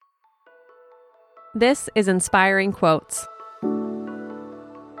This is Inspiring Quotes.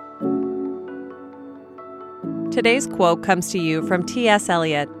 Today's quote comes to you from T.S.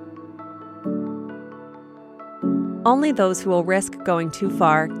 Eliot. Only those who will risk going too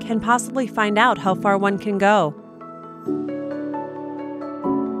far can possibly find out how far one can go.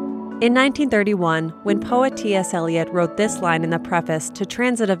 In 1931, when poet T.S. Eliot wrote this line in the preface to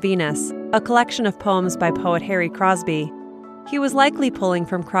Transit of Venus, a collection of poems by poet Harry Crosby, he was likely pulling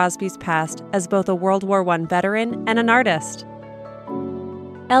from Crosby's past as both a World War I veteran and an artist.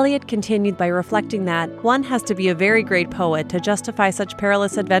 Eliot continued by reflecting that one has to be a very great poet to justify such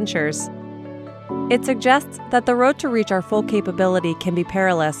perilous adventures. It suggests that the road to reach our full capability can be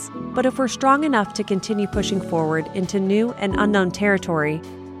perilous, but if we're strong enough to continue pushing forward into new and unknown territory,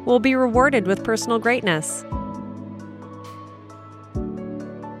 we'll be rewarded with personal greatness.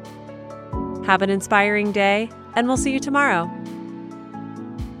 Have an inspiring day, and we'll see you tomorrow.